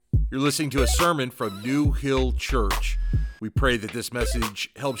You're listening to a sermon from New Hill Church. We pray that this message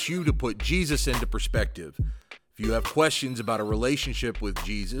helps you to put Jesus into perspective. If you have questions about a relationship with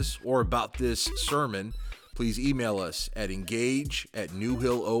Jesus or about this sermon, please email us at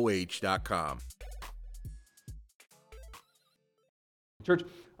engage@newhilloh.com. Church,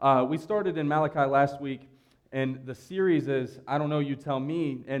 we started in Malachi last week, and the series is, I don't know, you tell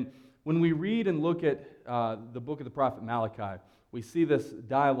me. And when we read and look at the book of the prophet Malachi, we see this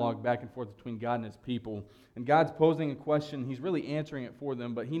dialogue back and forth between God and his people. And God's posing a question. He's really answering it for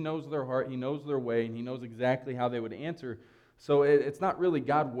them, but he knows their heart, he knows their way, and he knows exactly how they would answer. So it's not really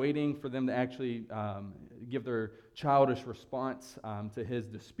God waiting for them to actually give their childish response to his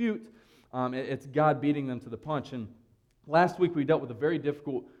dispute. It's God beating them to the punch. And last week we dealt with a very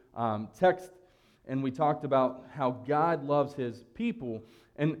difficult text, and we talked about how God loves his people.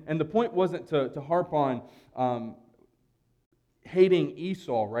 And the point wasn't to harp on hating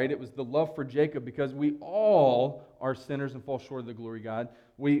Esau, right? It was the love for Jacob, because we all are sinners and fall short of the glory of God.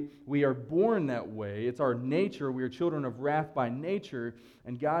 We are born that way. It's our nature. We are children of wrath by nature,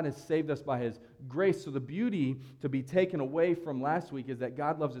 and God has saved us by his grace. So the beauty to be taken away from last week is that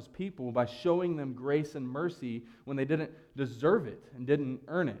God loves his people by showing them grace and mercy when they didn't deserve it and didn't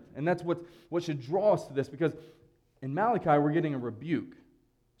earn it. And that's what should draw us to this, because in Malachi we're getting a rebuke.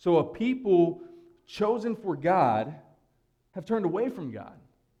 So a people chosen for God have turned away from God.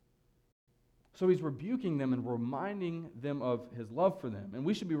 So he's rebuking them and reminding them of his love for them. And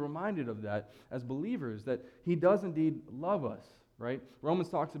we should be reminded of that as believers, that he does indeed love us, right? Romans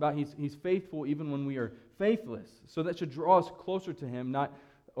talks about he's faithful even when we are faithless. So that should draw us closer to him, not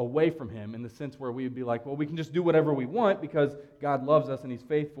away from him, in the sense where we would be like, well, we can just do whatever we want because God loves us and he's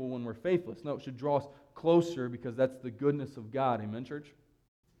faithful when we're faithless. No, it should draw us closer because that's the goodness of God. Amen, church?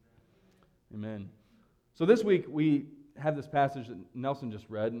 Amen. So this week we have this passage that Nelson just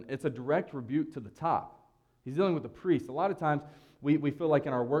read, and it's a direct rebuke to the top. He's dealing with the priest. A lot of times we feel like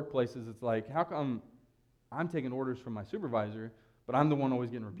in our workplaces, it's like, how come I'm taking orders from my supervisor, but I'm the one always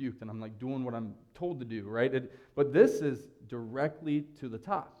getting rebuked, and I'm like doing what I'm told to do, right? But this is directly to the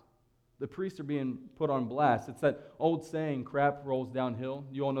top. The priests are being put on blast. It's that old saying, crap rolls downhill.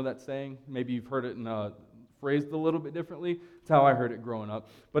 You all know that saying? Maybe you've heard it phrased a little bit differently. It's how I heard it growing up.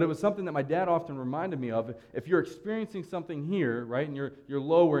 But it was something that my dad often reminded me of. If you're experiencing something here, right, and you're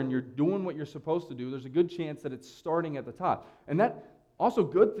lower and you're doing what you're supposed to do, there's a good chance that it's starting at the top. And that also,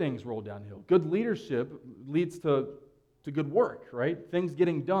 good things roll downhill. Good leadership leads to good work, right? Things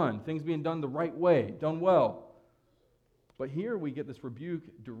getting done, things being done the right way, done well. But here we get this rebuke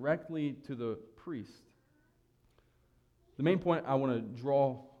directly to the priest. The main point I want to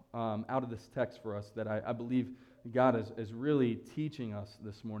draw out of this text for us that I believe God is really teaching us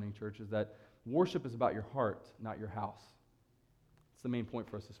this morning, church, is that worship is about your heart, not your house. It's the main point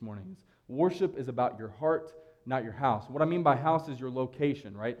for us this morning. Worship is about your heart, not your house. What I mean by house is your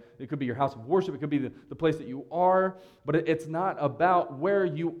location, right? It could be your house of worship. It could be the place that you are. But it's not about where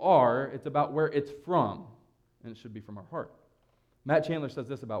you are. It's about where it's from. And it should be from our heart. Matt Chandler says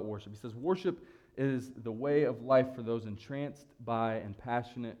this about worship. He says, worship is the way of life for those entranced by and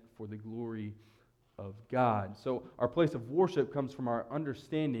passionate for the glory of God. So our place of worship comes from our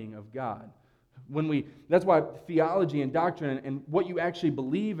understanding of God. That's why theology and doctrine and what you actually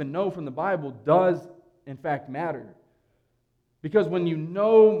believe and know from the Bible does, in fact, matter. Because when you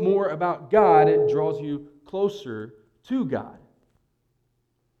know more about God, it draws you closer to God.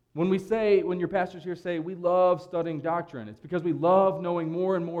 When your pastors here say, we love studying doctrine, it's because we love knowing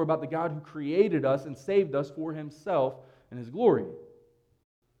more and more about the God who created us and saved us for himself and his glory.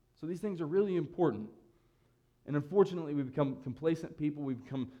 So these things are really important. And unfortunately, we become complacent people, we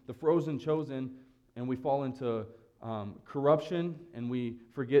become the frozen chosen, and we fall into corruption, and we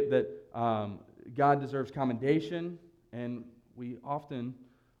forget that God deserves commendation, and we often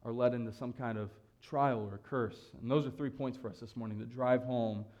are led into some kind of trial or curse. And those are 3 points for us this morning that drive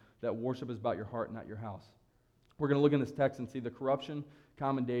home that worship is about your heart, not your house. We're going to look in this text and see the corruption,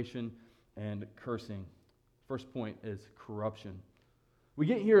 commendation, and cursing. First point is corruption. We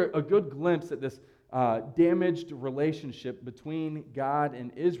get here a good glimpse at this damaged relationship between God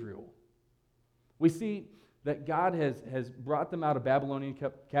and Israel. We see that God has brought them out of Babylonian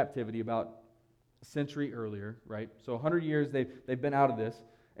captivity about a century earlier, right? So 100 years they've been out of this.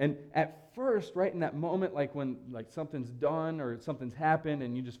 And at first, right in that moment, like when something's done or something's happened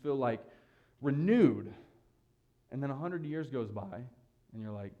and you just feel like renewed, and then 100 years goes by and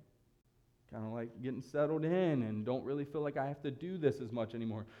you're like, kind of like getting settled in and don't really feel like I have to do this as much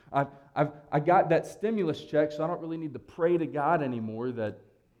anymore. I got that stimulus check, so I don't really need to pray to God anymore that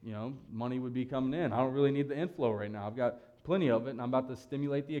money would be coming in. I don't really need the inflow right now. I've got plenty of it, and I'm about to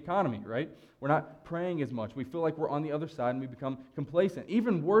stimulate the economy, right? We're not praying as much. We feel like we're on the other side, and we become complacent.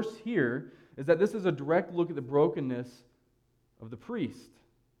 Even worse here is that this is a direct look at the brokenness of the priest.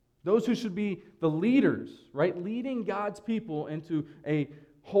 Those who should be the leaders, right? Leading God's people into a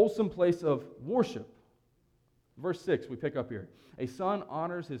wholesome place of worship. Verse 6, we pick up here. A son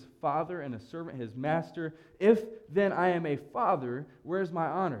honors his father and a servant his master. If then I am a father, where is my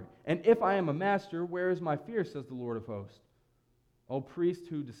honor? And if I am a master, where is my fear, says the Lord of hosts. O priest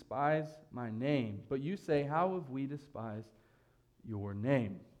who despise my name. But you say, how have we despised your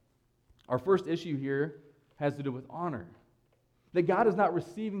name? Our first issue here has to do with honor. That God is not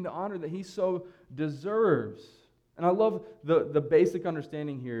receiving the honor that he so deserves. And I love the basic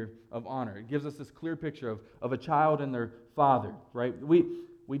understanding here of honor. It gives us this clear picture of a child and their father, right?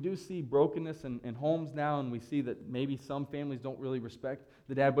 We do see brokenness in homes now, and we see that maybe some families don't really respect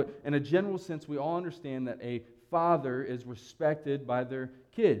the dad. But in a general sense, we all understand that a father is respected by their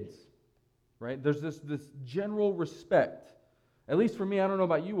kids, right? There's this general respect. At least for me, I don't know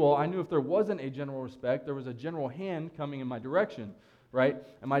about you all, I knew if there wasn't a general respect, there was a general hand coming in my direction, right?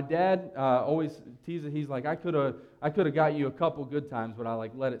 And my dad always teases, he's like, I could have got you a couple good times, but I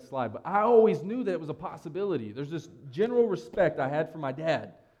let it slide. But I always knew that it was a possibility. There's this general respect I had for my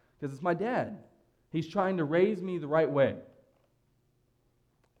dad, because it's my dad. He's trying to raise me the right way.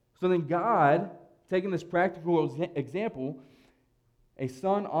 So then God, taking this practical example, a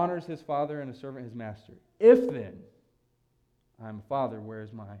son honors his father and a servant his master. If then I'm a father, where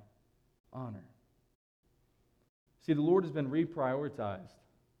is my honor? See, the Lord has been reprioritized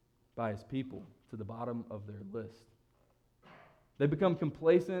by his people to the bottom of their list. They've become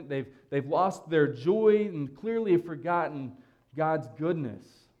complacent, they've lost their joy, and clearly have forgotten God's goodness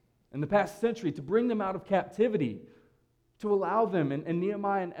in the past century to bring them out of captivity, to allow them in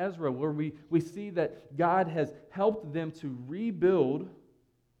Nehemiah and Ezra, where we see that God has helped them to rebuild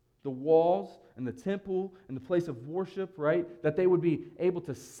the walls and the temple and the place of worship, right? That they would be able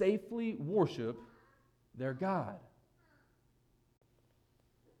to safely worship their God.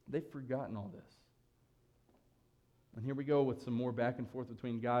 They've forgotten all this. And here we go with some more back and forth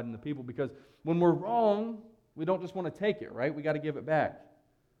between God and the people, because when we're wrong, we don't just want to take it, right? We got to give it back.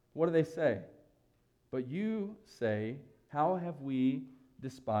 What do they say? But you say, how have we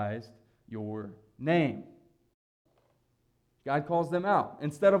despised your name? God calls them out.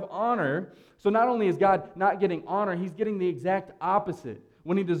 Instead of honor, so not only is God not getting honor, he's getting the exact opposite.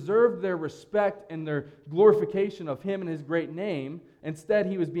 When he deserved their respect and their glorification of him and his great name, instead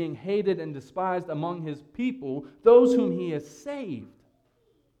he was being hated and despised among his people, those whom he has saved.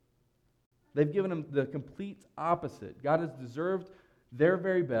 They've given him the complete opposite. God has deserved their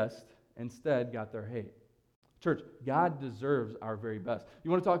very best, instead got their hate. Church, God deserves our very best. You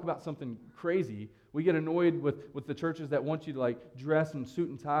want to talk about something crazy? We get annoyed with the churches that want you to dress in suit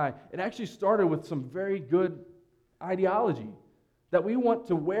and tie. It actually started with some very good ideology, that we want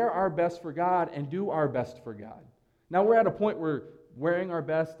to wear our best for God and do our best for God. Now we're at a point where wearing our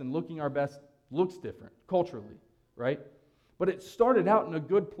best and looking our best looks different culturally, right? But it started out in a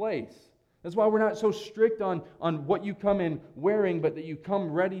good place. That's why we're not so strict on what you come in wearing, but that you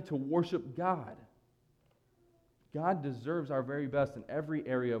come ready to worship God. God deserves our very best in every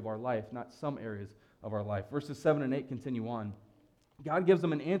area of our life, not some areas of our life. Verses 7 and 8 continue on. God gives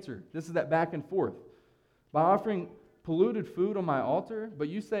them an answer. This is that back and forth. By offering polluted food on my altar, but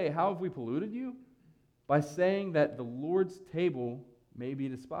you say, how have we polluted you? By saying that the Lord's table may be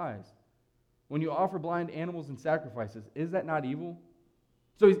despised. When you offer blind animals and sacrifices, is that not evil?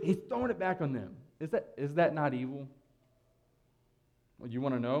 So he's throwing it back on them. Is that not evil? Well, you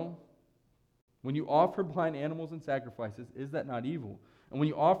want to know? When you offer blind animals and sacrifices, is that not evil? And when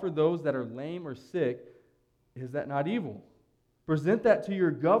you offer those that are lame or sick, is that not evil? Present that to your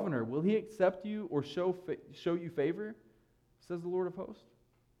governor. Will he accept you or show you favor? Says the Lord of hosts.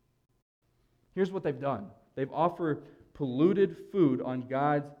 Here's what they've done. They've offered polluted food on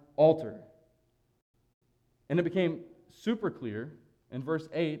God's altar. And it became super clear in verse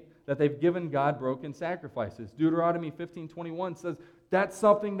 8 that they've given God broken sacrifices. Deuteronomy 15:21 says that's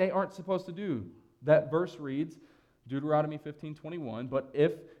something they aren't supposed to do. That verse reads, Deuteronomy 15:21, but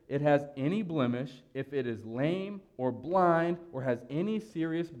if it has any blemish, if it is lame or blind or has any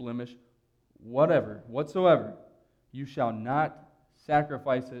serious blemish, whatsoever, you shall not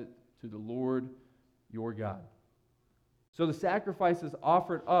sacrifice it to the Lord your God. So the sacrifices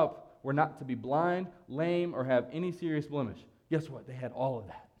offered up were not to be blind, lame, or have any serious blemish. Guess what? They had all of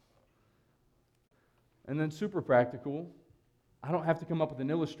that. And then super practical, I don't have to come up with an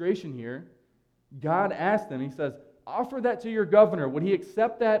illustration here. God asked them, he says, offer that to your governor. Would he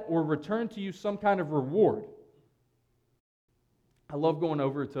accept that or return to you some kind of reward? I love going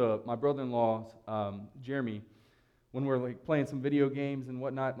over to my brother-in-law's, Jeremy, when we're like playing some video games and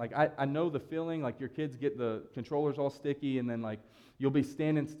whatnot. Like I know the feeling, like your kids get the controllers all sticky, and then like you'll be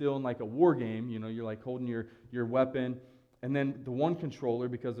standing still in like a war game, you're like holding your weapon, and then the one controller,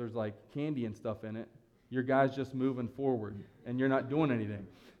 because there's like candy and stuff in it, your guy's just moving forward, and you're not doing anything.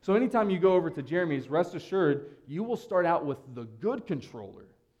 So anytime you go over to Jeremy's, rest assured, you will start out with the good controller.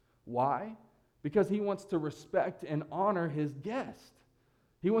 Why? Because he wants to respect and honor his guest.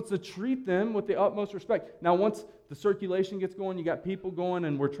 He wants to treat them with the utmost respect. Now, once the circulation gets going, you got people going,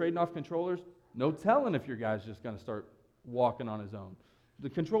 and we're trading off controllers, no telling if your guy's just going to start walking on his own. The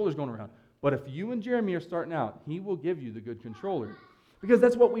controller's going around. But if you and Jeremy are starting out, he will give you the good controller. Because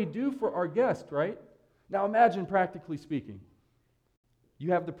that's what we do for our guest, right? Now imagine, practically speaking,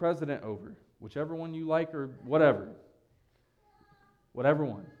 you have the president over, whichever one you like or whatever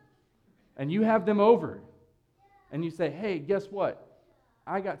one. And you have them over, and you say, hey, guess what?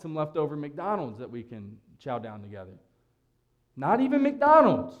 I got some leftover McDonald's that we can chow down together. Not even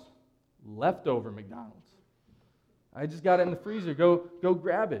McDonald's, leftover McDonald's. I just got it in the freezer. Go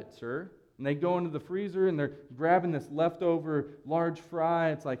grab it, sir. And they go into the freezer, and they're grabbing this leftover large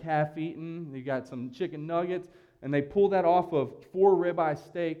fry. It's like half eaten. You got some chicken nuggets, and they pull that off of 4 ribeye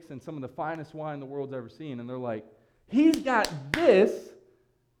steaks and some of the finest wine the world's ever seen. And they're like, he's got this,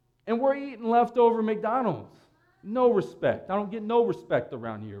 and we're eating leftover McDonald's. No respect. I don't get no respect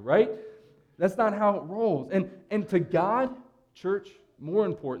around here, right? That's not how it rolls. And to God, church, more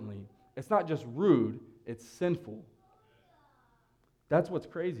importantly, it's not just rude, it's sinful. That's what's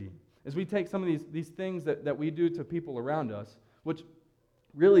crazy. As we take some of these things that we do to people around us, which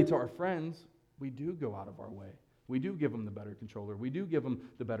really to our friends, we do go out of our way. We do give them the better controller. We do give them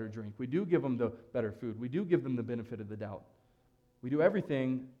the better drink. We do give them the better food. We do give them the benefit of the doubt. We do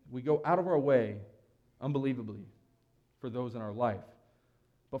everything. We go out of our way, unbelievably, for those in our life.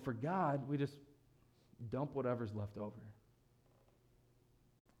 But for God, we just dump whatever's left over.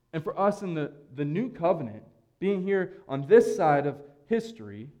 And for us in the new covenant, being here on this side of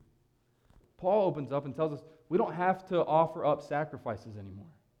history, Paul opens up and tells us we don't have to offer up sacrifices anymore.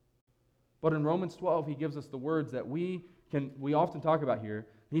 But in Romans 12, he gives us the words that we often talk about here.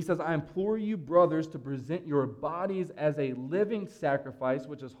 He says, I implore you, brothers, to present your bodies as a living sacrifice,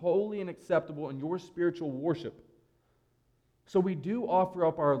 which is holy and acceptable in your spiritual worship. So we do offer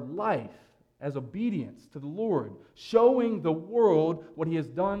up our life as obedience to the Lord, showing the world what he has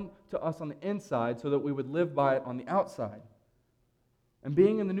done to us on the inside so that we would live by it on the outside. And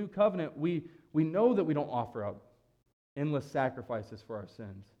being in the new covenant, we know that we don't offer up endless sacrifices for our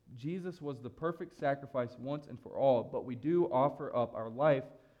sins. Jesus was the perfect sacrifice once and for all, but we do offer up our life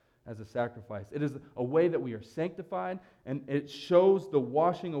as a sacrifice. It is a way that we are sanctified, and it shows the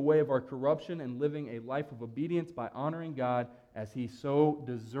washing away of our corruption and living a life of obedience by honoring God as he so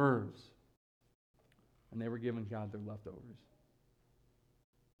deserves. And they were giving God their leftovers.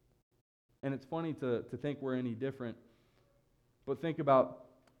 And it's funny to think we're any different, but think about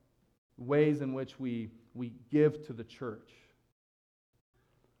ways in which we give to the church.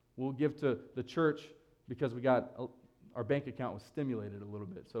 We'll give to the church because our bank account was stimulated a little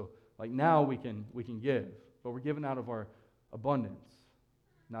bit. So like now we can give, but we're giving out of our abundance,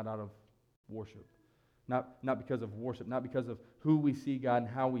 not out of worship. Not because of worship, not because of who we see God and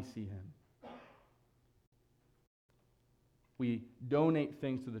how we see him. We donate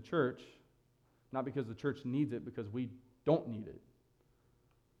things to the church, not because the church needs it, because we don't need it.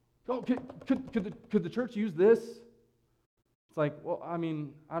 Oh, could the church use this? It's like, well, I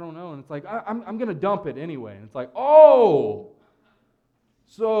mean, I don't know. And it's like, I'm going to dump it anyway. And it's like, oh,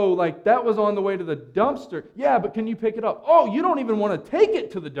 so like that was on the way to the dumpster. Yeah, but can you pick it up? Oh, you don't even want to take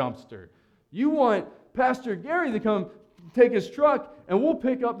it to the dumpster. You want Pastor Gary to come take his truck, and we'll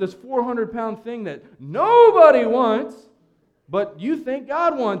pick up this 400-pound thing that nobody wants, but you think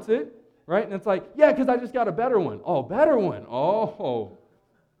God wants it, right? And it's like, yeah, because I just got a better one. Oh, better one. Oh.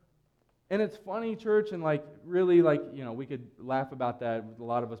 And it's funny, church, and like really like, we could laugh about that. A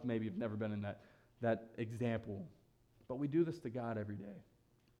lot of us maybe have never been in that example. But we do this to God every day.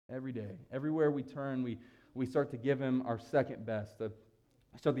 Every day. Everywhere we turn, we start to give him our second best. We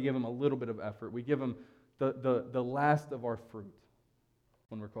start to give him a little bit of effort. We give him the last of our fruit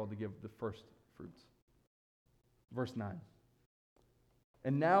when we're called to give the first fruits. Verse 9.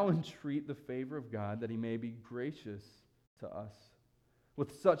 And now entreat the favor of God that he may be gracious to us.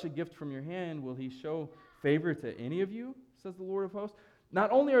 With such a gift from your hand, will he show favor to any of you, says the Lord of hosts?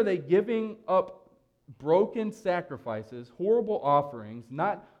 Not only are they giving up broken sacrifices, horrible offerings,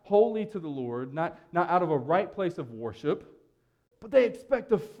 not holy to the Lord, not out of a right place of worship, but they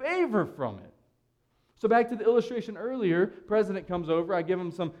expect a favor from it. So back to the illustration earlier, president comes over, I give him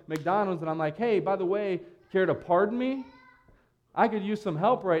some McDonald's, and I'm like, hey, by the way, care to pardon me? I could use some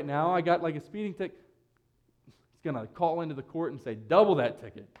help right now. I got like a speeding ticket. He's going to call into the court and say, double that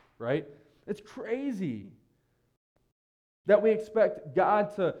ticket, right? It's crazy that we expect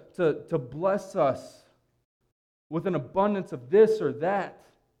God to bless us with an abundance of this or that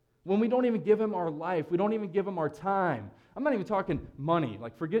when we don't even give him our life. We don't even give him our time. I'm not even talking money.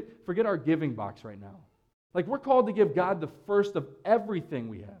 Like, forget our giving box right now. Like, we're called to give God the first of everything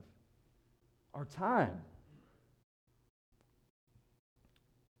we have, our time.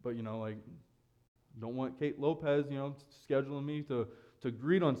 But, like, don't want Kate Lopez, scheduling me to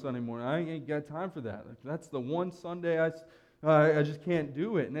greet on Sunday morning. I ain't got time for that. Like, that's the one Sunday I just can't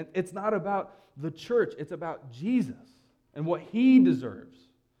do it. And it's not about the church. It's about Jesus and what he deserves.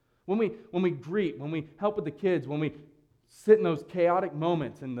 When we greet, when we help with the kids, when we sit in those chaotic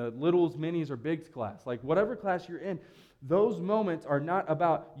moments in the littles, minis, or bigs class, like whatever class you're in, those moments are not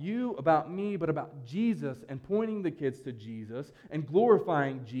about you, about me, but about Jesus and pointing the kids to Jesus and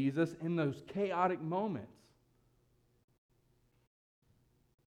glorifying Jesus in those chaotic moments.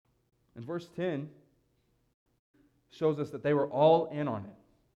 And verse 10 shows us that they were all in on it.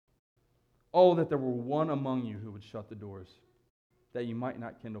 Oh, that there were one among you who would shut the doors, that you might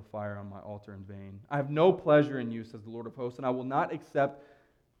not kindle fire on my altar in vain. I have no pleasure in you, says the Lord of hosts, and I will not accept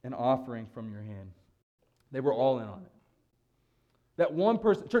an offering from your hand. They were all in on it. That one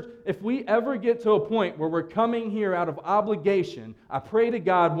person, church, if we ever get to a point where we're coming here out of obligation, I pray to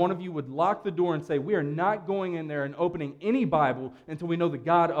God one of you would lock the door and say, we are not going in there and opening any Bible until we know the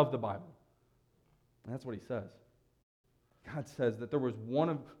God of the Bible. And that's what he says. God says that there was one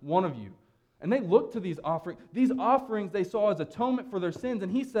of you. And they looked to these offerings they saw as atonement for their sins.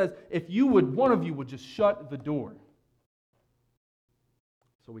 And he says, if one of you would just shut the door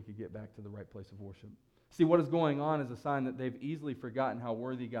so we could get back to the right place of worship. See, what is going on is a sign that they've easily forgotten how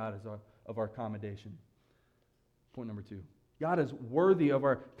worthy God is of our commendation. Point number 2. God is worthy of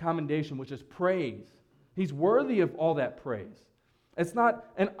our commendation, which is praise. He's worthy of all that praise. It's not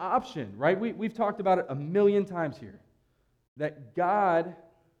an option, right? We've talked about it a million times here. That God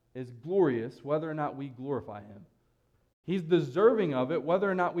is glorious whether or not we glorify him. He's deserving of it whether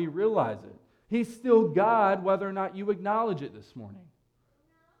or not we realize it. He's still God whether or not you acknowledge it this morning.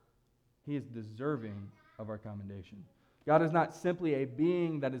 He is deserving of our commendation. God is not simply a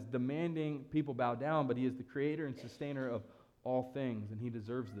being that is demanding people bow down, but he is the creator and sustainer of all things, and he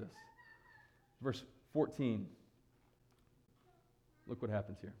deserves this. Verse 14. Look what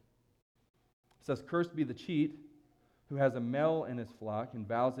happens here. It says, cursed be the cheat who has a male in his flock and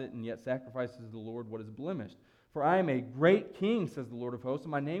vows it and yet sacrifices to the Lord what is blemished. For I am a great king, says the Lord of hosts,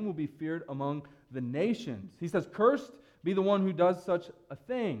 and my name will be feared among the nations. He says, cursed be the one who does such a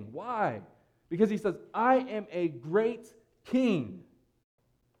thing. Why? Because he says, I am a great king,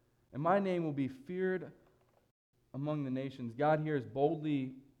 and my name will be feared among the nations. God here is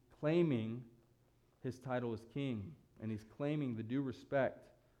boldly claiming his title as king, and he's claiming the due respect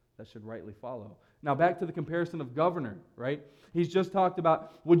that should rightly follow. Now back to the comparison of governor, right? He's just talked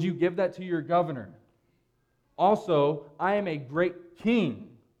about, would you give that to your governor? Also, I am a great king.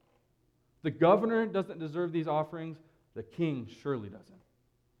 The governor doesn't deserve these offerings. The king surely doesn't.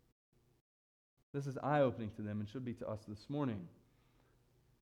 This is eye-opening to them and should be to us this morning.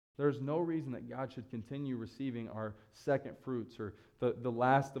 There's no reason that God should continue receiving our second fruits or the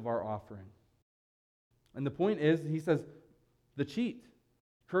last of our offering. And the point is, he says, the cheat.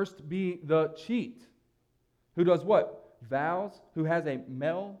 Cursed be the cheat. Who does what? Vows, who has a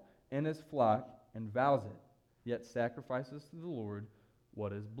male in his flock and vows it, yet sacrifices to the Lord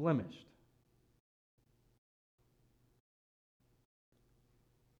what is blemished.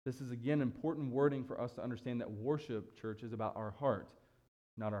 This is, again, important wording for us to understand that worship, church, is about our heart,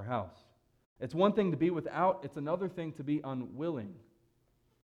 not our house. It's one thing to be without, it's another thing to be unwilling.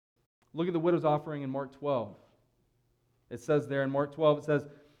 Look at the widow's offering in Mark 12. It says there in Mark 12, it says,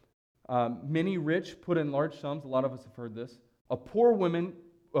 many rich put in large sums. A lot of us have heard this. A poor woman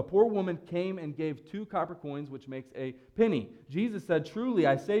came and gave 2 copper coins, which makes a penny. Jesus said, truly,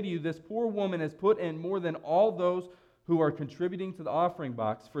 I say to you, this poor woman has put in more than all those who are contributing to the offering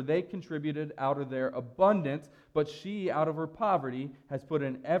box, for they contributed out of their abundance, but she, out of her poverty, has put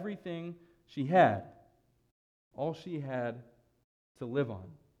in everything she had, all she had to live on.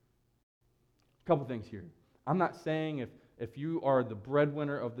 A couple things here. I'm not saying if you are the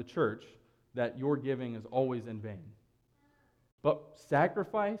breadwinner of the church that your giving is always in vain. But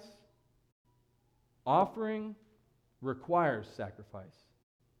sacrifice, offering, requires sacrifice.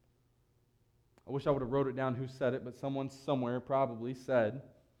 I wish I would have wrote it down who said it, but someone somewhere probably said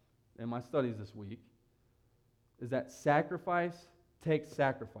in my studies this week is that sacrifice takes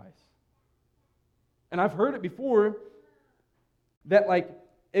sacrifice. And I've heard it before that, like,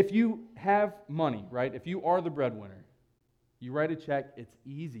 if you have money, right? If you are the breadwinner, you write a check, it's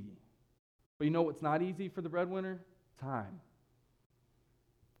easy. But you know what's not easy for the breadwinner? Time.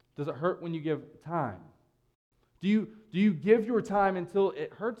 Does it hurt when you give time? Do you give your time until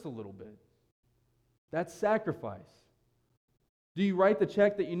it hurts a little bit? That's sacrifice. Do you write the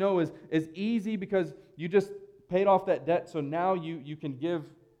check that you know is easy because you just paid off that debt, so now you can give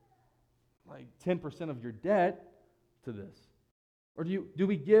like 10% of your debt to this? Or do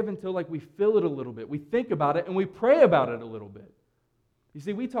we give until like we feel it a little bit? We think about it and we pray about it a little bit. You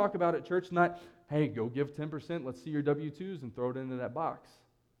see, we talk about at church not, hey, go give 10%, let's see your W-2s and throw it into that box.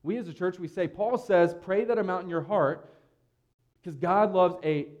 We as a church, we say, Paul says, pray that amount in your heart because God loves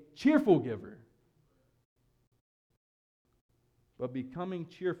a cheerful giver. But becoming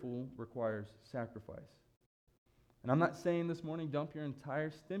cheerful requires sacrifice. And I'm not saying this morning dump your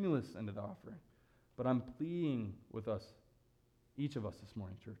entire stimulus into the offering, but I'm pleading with us, each of us this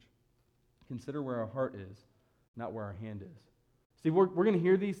morning, church. Consider where our heart is, not where our hand is. See, we're going to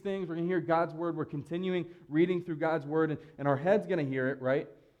hear these things. We're going to hear God's word. We're continuing reading through God's word, and our head's going to hear it, right?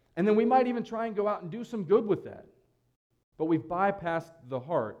 And then we might even try and go out and do some good with that. But we've bypassed the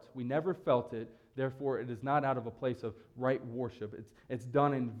heart. We never felt it. Therefore, it is not out of a place of right worship. It's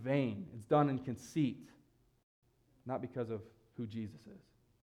done in vain. It's done in conceit. Not because of who Jesus is.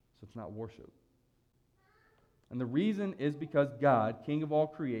 So it's not worship. And the reason is because God, King of all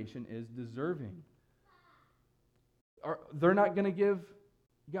creation, is deserving. They're not going to give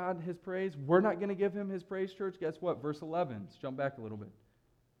God his praise. We're not going to give him his praise, church. Guess what? Verse 11. Let's jump back a little bit.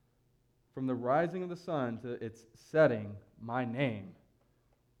 From the rising of the sun to its setting, my name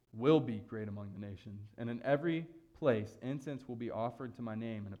will be great among the nations. And in every place, incense will be offered to my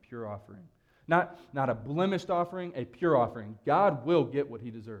name in a pure offering. Not a blemished offering, a pure offering. God will get what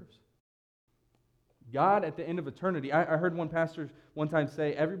he deserves. God at the end of eternity, I heard one pastor one time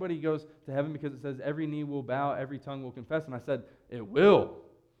say, everybody goes to heaven because it says every knee will bow, every tongue will confess. And I said, it will.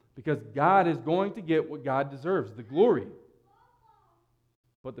 Because God is going to get what God deserves, the glory.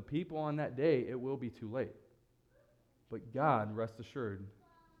 But the people on that day, it will be too late. But God, rest assured,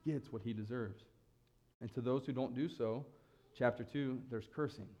 gets what he deserves. And to those who don't do so, chapter 2, there's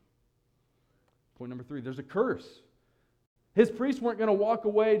cursing. Point number 3, there's a curse. His priests weren't going to walk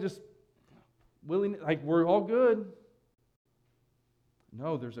away just willing, like we're all good.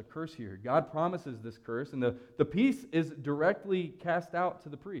 No, there's a curse here. God promises this curse, and the peace is directly cast out to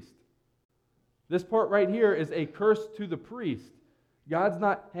the priest. This part right here is a curse to the priest. God's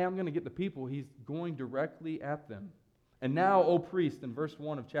not, hey, I'm going to get the people. He's going directly at them. And now, O priest, in verse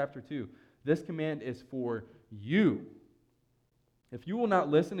 1 of chapter 2, this command is for you. If you will not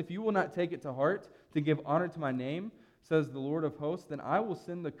listen, if you will not take it to heart to give honor to my name, says the Lord of hosts, then I will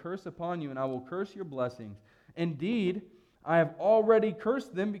send the curse upon you, and I will curse your blessings. Indeed, I have already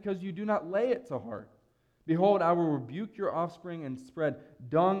cursed them because you do not lay it to heart. Behold, I will rebuke your offspring and spread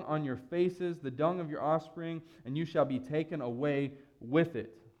dung on your faces, the dung of your offspring, and you shall be taken away with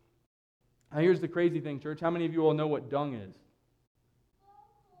it. Now here's the crazy thing, church. How many of you all know what dung is?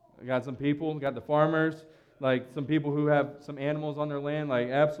 We got some people, we got the farmers, like some people who have some animals on their land, like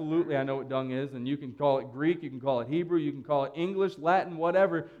absolutely I know what dung is, and you can call it Greek, you can call it Hebrew, you can call it English, Latin,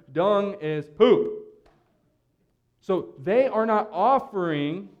 whatever. Dung is poop. So they are not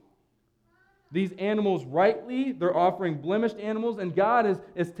offering these animals rightly. They're offering blemished animals, and God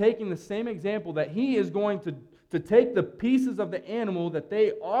is taking the same example that he is going to take the pieces of the animal that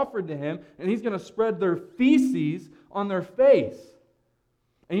they offered to him, and he's going to spread their feces on their face.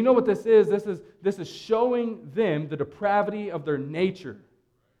 And you know what this is? This is showing them the depravity of their nature.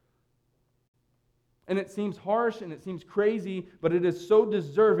 And it seems harsh and it seems crazy, but it is so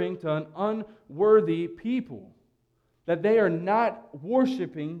deserving to an unworthy people that they are not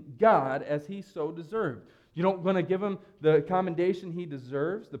worshiping God as he so deserved. You don't want to give him the commendation he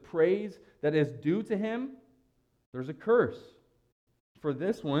deserves, the praise that is due to him. There's a curse. For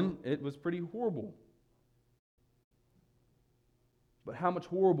this one, it was pretty horrible. But how much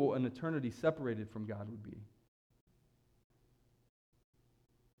horrible an eternity separated from God would be.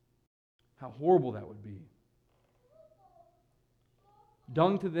 How horrible that would be.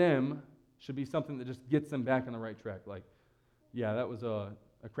 Dung to them should be something that just gets them back on the right track. Like, yeah, that was a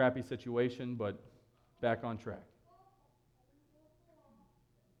crappy situation, but back on track.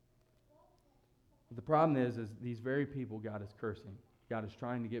 But the problem is these very people God is cursing, God is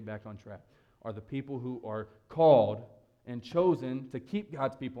trying to get back on track, are the people who are called and chosen to keep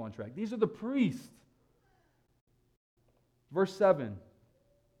God's people on track. These are the priests. Verse 7.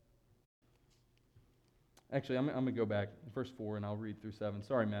 Actually, I'm going to go back, verse 4, and I'll read through 7.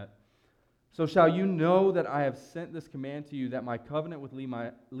 Sorry, Matt. So shall you know that I have sent this command to you, that my covenant with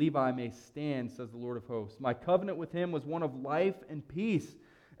Levi may stand, says the Lord of hosts. My covenant with him was one of life and peace,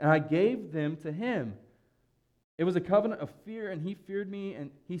 and I gave them to him. It was a covenant of fear, and he feared me, and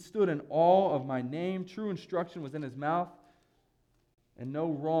he stood in awe of my name. True instruction was in his mouth, and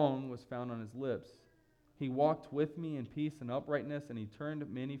no wrong was found on his lips. He walked with me in peace and uprightness, and he turned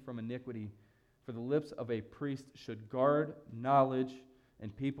many from iniquity. For the lips of a priest should guard knowledge,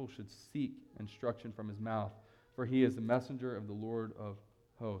 and people should seek instruction from his mouth. For he is the messenger of the Lord of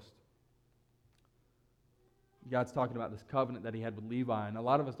hosts. God's talking about this covenant that he had with Levi, and a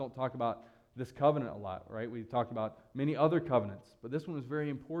lot of us don't talk about this covenant a lot, right? We've talked about many other covenants, but this one was very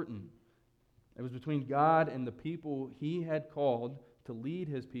important. It was between God and the people he had called to lead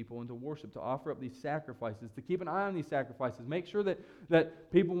his people and to worship, to offer up these sacrifices, to keep an eye on these sacrifices, make sure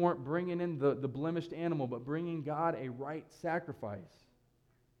that people weren't bringing in the blemished animal, but bringing God a right sacrifice.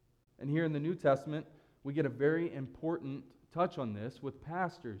 And here in the New Testament, we get a very important touch on this with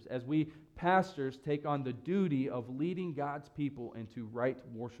pastors, as we pastors take on the duty of leading God's people into right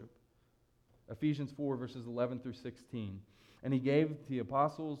worship. Ephesians 4, verses 11 through 16. And he gave the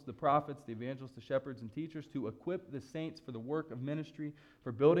apostles, the prophets, the evangelists, the shepherds, and teachers to equip the saints for the work of ministry,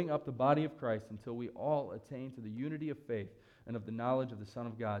 for building up the body of Christ until we all attain to the unity of faith and of the knowledge of the Son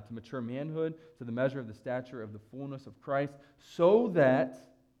of God, to mature manhood, to the measure of the stature of the fullness of Christ, so that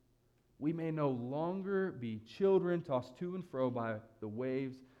we may no longer be children tossed to and fro by the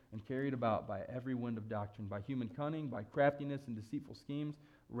waves and carried about by every wind of doctrine, by human cunning, by craftiness and deceitful schemes.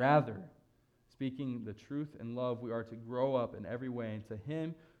 Rather, speaking the truth in love, we are to grow up in every way into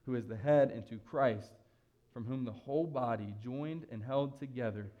him who is the head, and to Christ, from whom the whole body, joined and held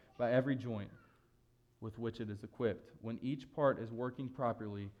together by every joint with which it is equipped, when each part is working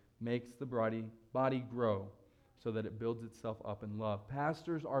properly, makes the body grow so that it builds itself up in love.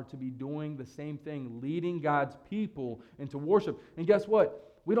 Pastors are to be doing the same thing, leading God's people into worship. And guess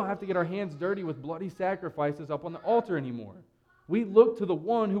what? We don't have to get our hands dirty with bloody sacrifices up on the altar anymore. We look to the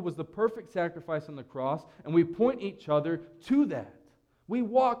one who was the perfect sacrifice on the cross, and we point each other to that. We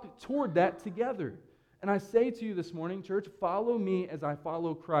walk toward that together. And I say to you this morning, church, follow me as I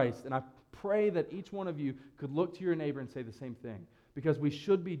follow Christ. And I pray that each one of you could look to your neighbor and say the same thing, because we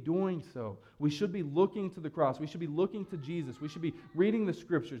should be doing so. We should be looking to the cross. We should be looking to Jesus. We should be reading the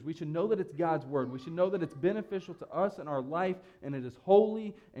Scriptures. We should know that it's God's Word. We should know that it's beneficial to us in our life, and it is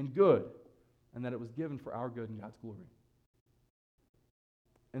holy and good, and that it was given for our good and God's glory.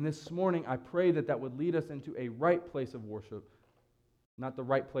 And this morning, I pray that that would lead us into a right place of worship, not the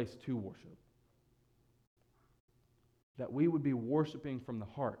right place to worship. That we would be worshiping from the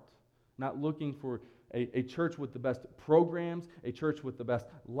heart, not looking for a church with the best programs, a church with the best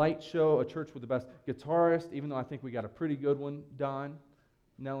light show, a church with the best guitarist, even though I think we got a pretty good one, Don,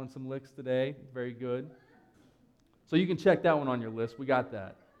 nailing some licks today. Very good. So you can check that one on your list. We got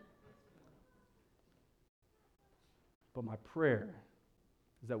that. But my prayer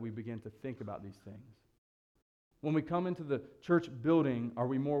is that we begin to think about these things. When we come into the church building, are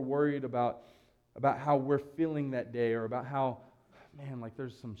we more worried about how we're feeling that day, or about how, man, like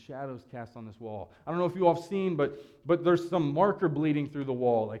there's some shadows cast on this wall? I don't know if you all have seen, but there's some marker bleeding through the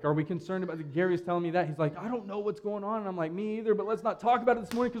wall. Like, are we concerned about it? Gary's telling me that. He's like, I don't know what's going on. And I'm like, me either, but let's not talk about it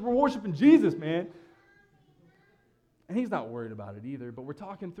this morning because we're worshiping Jesus, man. And he's not worried about it either, but we're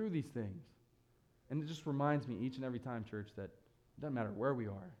talking through these things. And it just reminds me each and every time, church, that it doesn't matter where we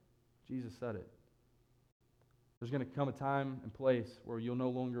are. Jesus said it. There's going to come a time and place where you'll no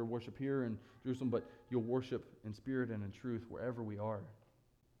longer worship here in Jerusalem, but you'll worship in spirit and in truth wherever we are.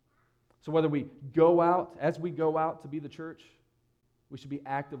 So whether we go out, as we go out to be the church, we should be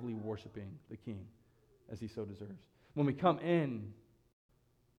actively worshiping the King as he so deserves. When we come in,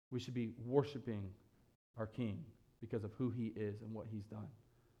 we should be worshiping our King because of who he is and what he's done.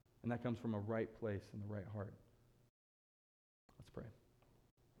 And that comes from a right place and the right heart. Let's pray.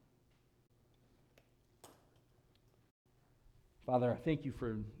 Father, I thank you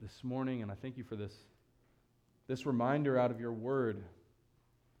for this morning, and I thank you for this reminder out of your word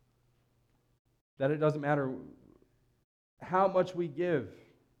that it doesn't matter how much we give.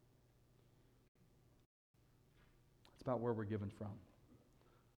 It's about where we're given from.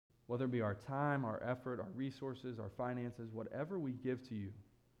 Whether it be our time, our effort, our resources, our finances, whatever we give to you.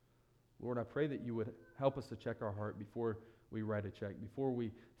 Lord, I pray that you would help us to check our heart before we write a check, before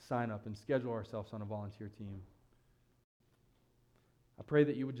we sign up and schedule ourselves on a volunteer team. I pray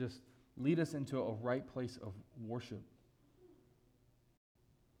that you would just lead us into a right place of worship.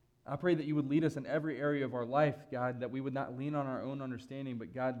 I pray that you would lead us in every area of our life, God, that we would not lean on our own understanding,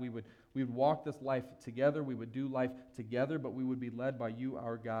 but God, we would We would walk this life together. We would do life together, but we would be led by you,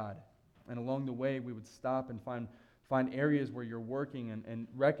 our God. And along the way, we would stop and find areas where you're working and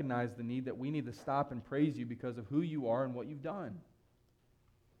recognize the need that we need to stop and praise you because of who you are and what you've done.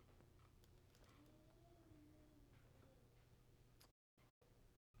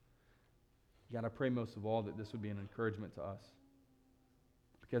 God, I pray most of all that this would be an encouragement to us,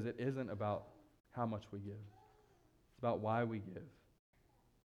 because it isn't about how much we give. It's about why we give.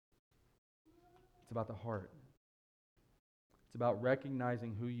 It's about the heart. It's about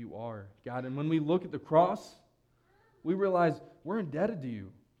recognizing who you are, God. And when we look at the cross, we realize we're indebted to you.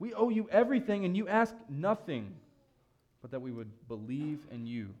 We owe you everything, and you ask nothing, but that we would believe in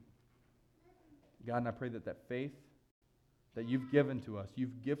you. God, and I pray that that faith that you've given to us,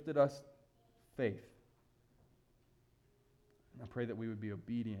 you've gifted us faith. And I pray that we would be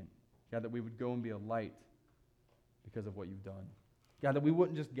obedient. God, that we would go and be a light because of what you've done. God, that we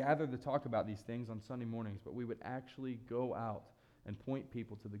wouldn't just gather to talk about these things on Sunday mornings, but we would actually go out and point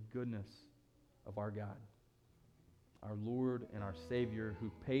people to the goodness of our God, our Lord and our Savior, who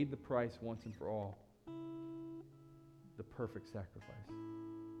paid the price once and for all, the perfect sacrifice.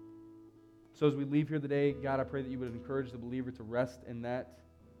 So as we leave here today, God, I pray that you would encourage the believer to rest in that,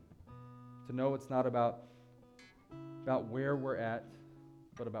 to know it's not about where we're at,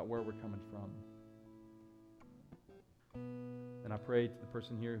 but about where we're coming from. And I pray to the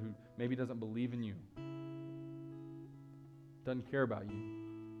person here who maybe doesn't believe in you, doesn't care about you,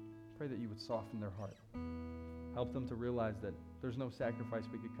 pray that you would soften their heart. Help them to realize that there's no sacrifice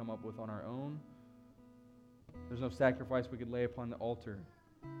we could come up with on our own. There's no sacrifice we could lay upon the altar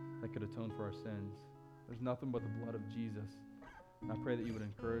that could atone for our sins. There's nothing but the blood of Jesus. And I pray that you would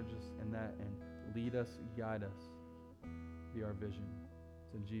encourage us in that and lead us, guide us, be our vision.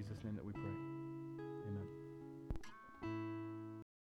 It's in Jesus' name that we pray.